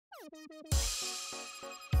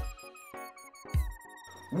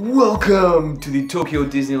Welcome to the Tokyo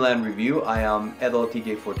Disneyland review. I am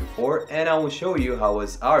EdLTK424 and I will show you how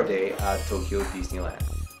was our day at Tokyo Disneyland.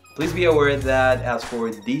 Please be aware that as for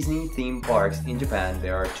Disney theme parks in Japan,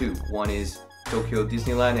 there are two. One is Tokyo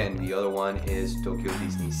Disneyland and the other one is Tokyo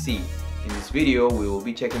Disney Sea. In this video, we will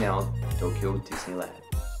be checking out Tokyo Disneyland.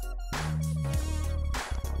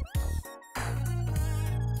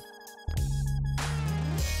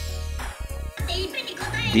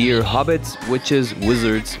 Dear hobbits, witches,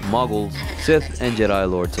 wizards, muggles, Sith, and Jedi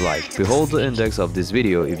lords alike, behold the index of this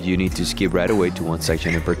video if you need to skip right away to one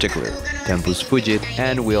section in particular. Tempus fugit,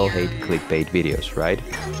 and we all hate clickbait videos, right?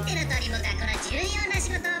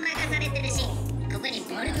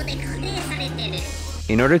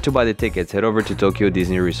 In order to buy the tickets, head over to Tokyo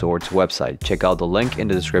Disney Resort's website. Check out the link in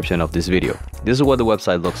the description of this video. This is what the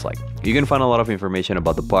website looks like. You can find a lot of information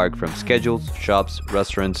about the park, from schedules, shops,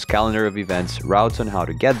 restaurants, calendar of events, routes on how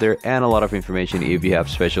to get there, and a lot of information if you have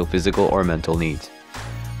special physical or mental needs.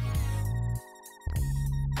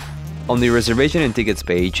 On the reservation and tickets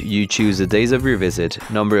page, you choose the days of your visit,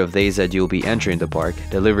 number of days that you'll be entering the park,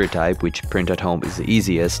 delivery type, which print at home is the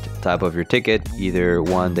easiest, type of your ticket, either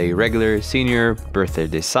 1 day regular, senior, birthday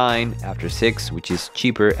design, after 6, which is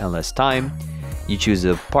cheaper and less time. You choose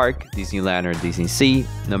the park, Disneyland or Disney Sea,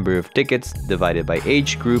 number of tickets divided by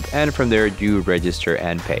age group, and from there you register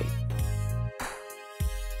and pay.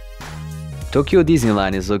 Tokyo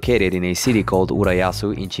Disneyland is located in a city called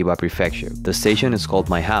Urayasu in Chiba Prefecture. The station is called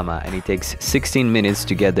Maihama and it takes 16 minutes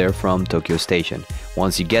to get there from Tokyo Station.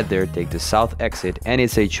 Once you get there, take the south exit and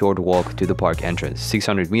it's a short walk to the park entrance,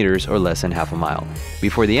 600 meters or less than half a mile.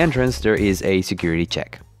 Before the entrance, there is a security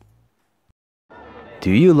check.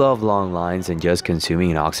 Do you love long lines and just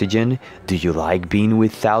consuming oxygen? Do you like being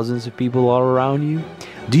with thousands of people all around you?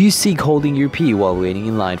 Do you seek holding your pee while waiting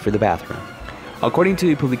in line for the bathroom? According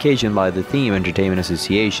to a publication by the Theme Entertainment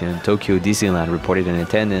Association, Tokyo Disneyland reported an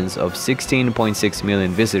attendance of 16.6 million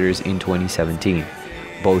visitors in 2017.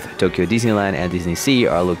 Both Tokyo Disneyland and Disney Sea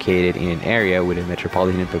are located in an area with a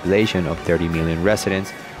metropolitan population of 30 million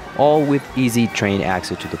residents, all with easy train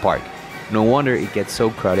access to the park. No wonder it gets so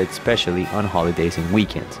crowded, especially on holidays and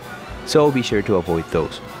weekends. So be sure to avoid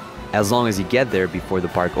those. As long as you get there before the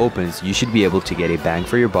park opens, you should be able to get a bang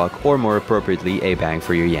for your buck, or more appropriately, a bang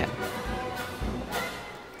for your yen.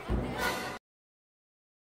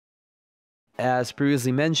 As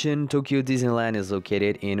previously mentioned, Tokyo Disneyland is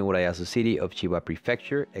located in Urayasu City of Chiba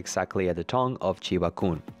Prefecture, exactly at the tongue of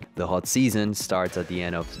Chiba-kun. The hot season starts at the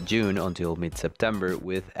end of June until mid-September,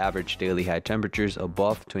 with average daily high temperatures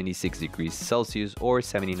above 26 degrees Celsius or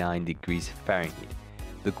 79 degrees Fahrenheit.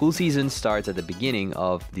 The cool season starts at the beginning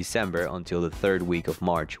of December until the third week of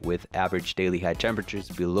March, with average daily high temperatures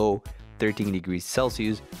below 13 degrees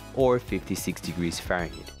Celsius or 56 degrees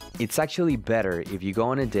Fahrenheit. It's actually better if you go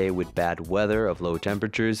on a day with bad weather of low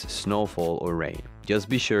temperatures, snowfall or rain. Just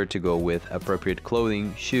be sure to go with appropriate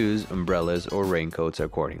clothing, shoes, umbrellas or raincoats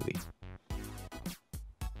accordingly.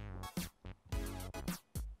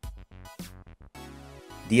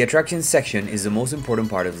 The attraction section is the most important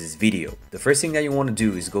part of this video. The first thing that you want to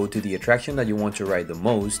do is go to the attraction that you want to ride the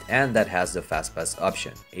most and that has the Fast Pass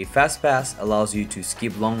option. A Fast Pass allows you to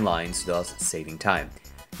skip long lines, thus saving time.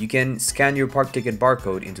 You can scan your park ticket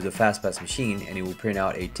barcode into the FastPass machine and it will print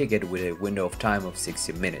out a ticket with a window of time of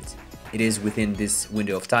 60 minutes. It is within this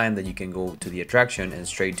window of time that you can go to the attraction and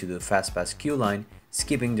straight to the FastPass queue line,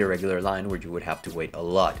 skipping the regular line where you would have to wait a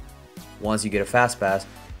lot. Once you get a FastPass,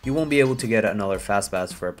 you won't be able to get another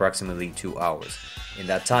FastPass for approximately 2 hours. In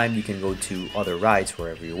that time, you can go to other rides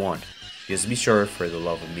wherever you want. Just be sure, for the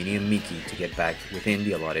love of Minnie and Mickey, to get back within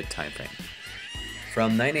the allotted time frame.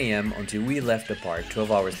 From 9 AM until we left the park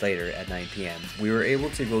 12 hours later at 9 PM, we were able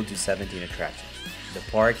to go to 17 attractions. The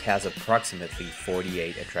park has approximately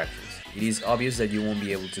 48 attractions. It is obvious that you won't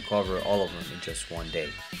be able to cover all of them in just one day.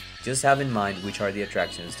 Just have in mind which are the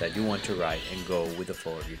attractions that you want to ride and go with the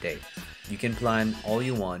flow of your day. You can plan all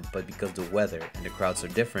you want, but because the weather and the crowds are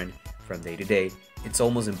different from day to day, it's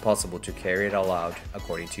almost impossible to carry it all out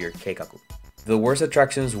according to your Keikaku. The worst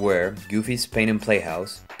attractions were Goofy's Paint and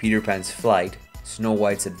Playhouse, Peter Pan's Flight, Snow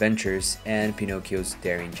White's Adventures, and Pinocchio's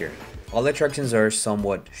Daring Journey. All attractions are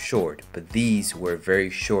somewhat short, but these were very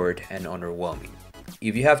short and underwhelming.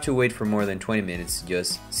 If you have to wait for more than 20 minutes,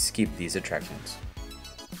 just skip these attractions.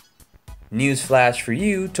 Newsflash for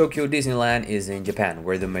you, Tokyo Disneyland is in Japan,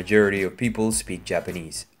 where the majority of people speak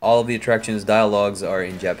Japanese. All of the attractions' dialogues are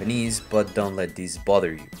in Japanese, but don't let these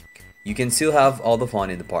bother you. You can still have all the fun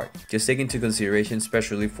in the park. Just take into consideration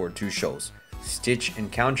especially for two shows, Stitch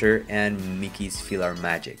Encounter and Mickey's Filar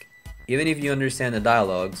Magic. Even if you understand the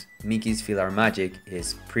dialogues, Mickey's PhilharMagic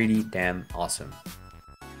is pretty damn awesome.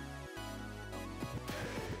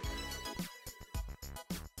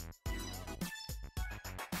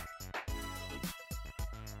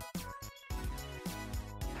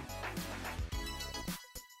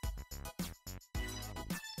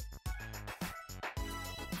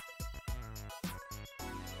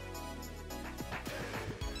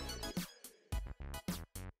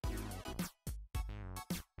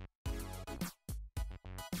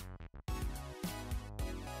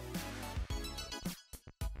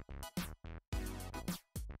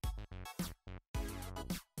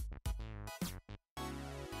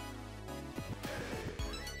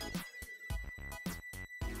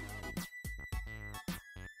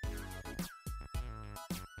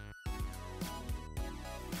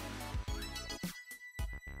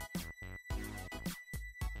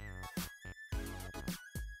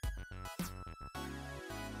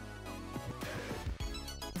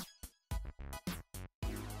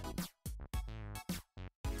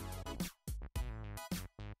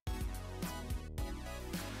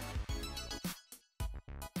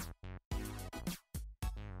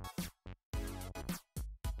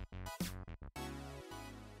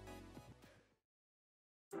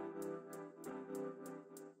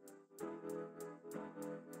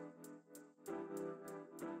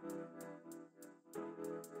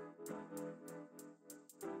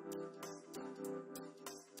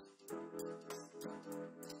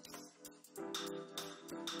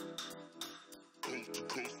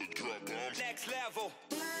 Next level.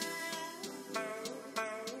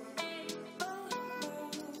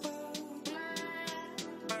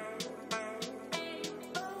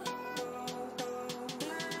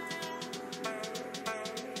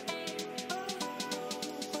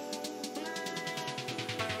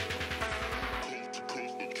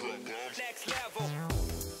 Next level.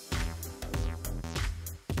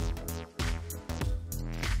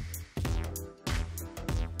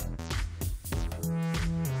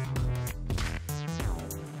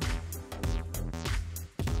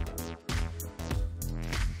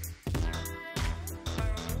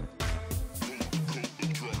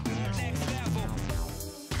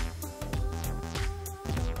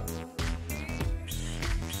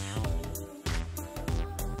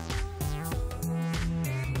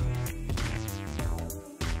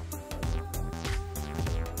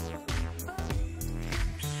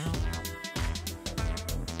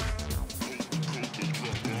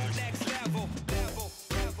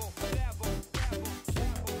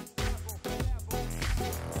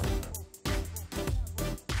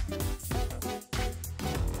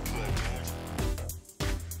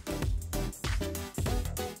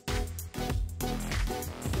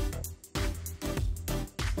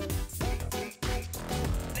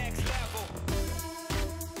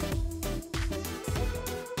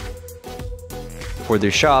 For their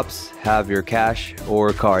shops, have your cash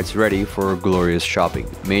or cards ready for glorious shopping.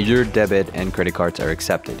 Major debit and credit cards are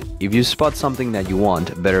accepted. If you spot something that you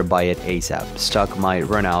want, better buy it ASAP. Stock might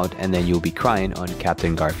run out and then you'll be crying on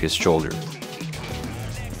Captain Garfia's shoulder.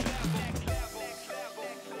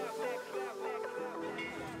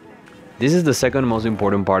 This is the second most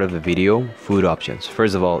important part of the video, food options.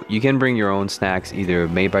 First of all, you can bring your own snacks either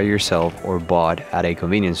made by yourself or bought at a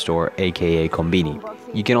convenience store, aka Konbini.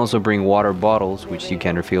 You can also bring water bottles, which you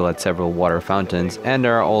can refill at several water fountains, and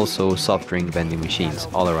there are also soft drink vending machines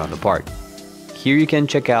all around the park. Here you can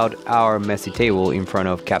check out our messy table in front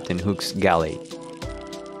of Captain Hook's galley.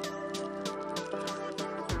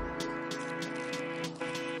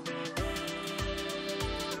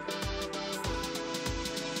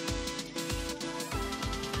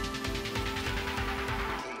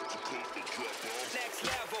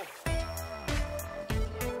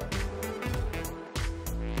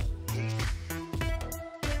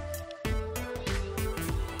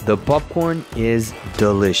 The popcorn is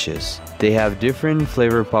delicious. They have different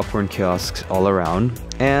flavor popcorn kiosks all around,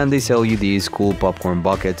 and they sell you these cool popcorn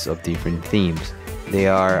buckets of different themes. They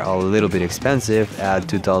are a little bit expensive at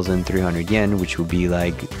 2,300 yen, which would be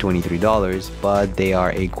like $23, but they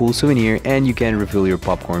are a cool souvenir and you can refill your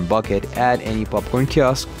popcorn bucket at any popcorn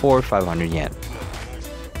kiosk for 500 yen.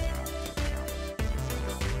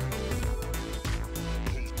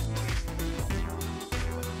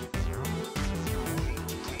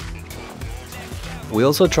 We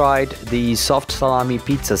also tried the soft salami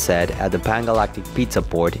pizza set at the Pan-Galactic Pizza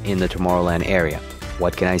Port in the Tomorrowland area.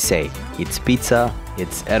 What can I say? It's pizza,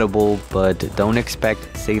 it's edible, but don't expect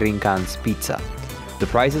Seirinkan's pizza. The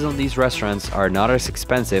prices on these restaurants are not as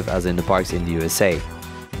expensive as in the parks in the USA,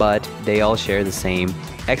 but they all share the same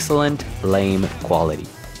excellent, lame quality.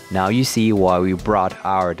 Now you see why we brought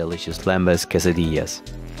our delicious lembas quesadillas.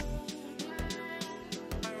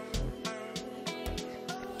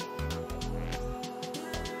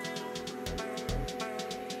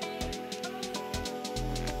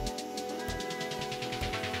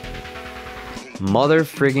 Mother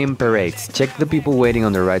friggin' parades. Check the people waiting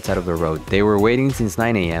on the right side of the road. They were waiting since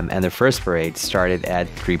 9 a.m. and the first parade started at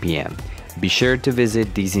 3 p.m. Be sure to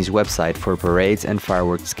visit Disney's website for parades and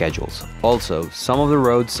fireworks schedules. Also, some of the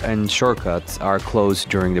roads and shortcuts are closed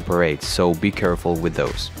during the parades, so be careful with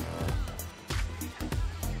those.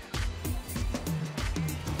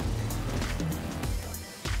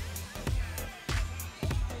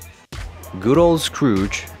 Good old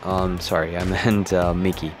Scrooge,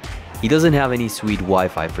 Mickey. He doesn't have any sweet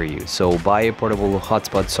Wi-Fi for you, so buy a portable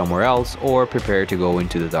hotspot somewhere else or prepare to go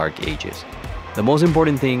into the dark ages. The most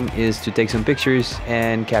important thing is to take some pictures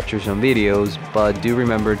and capture some videos, but do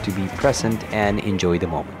remember to be present and enjoy the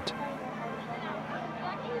moment.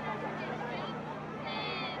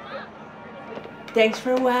 Thanks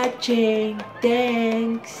for watching.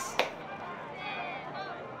 Thanks.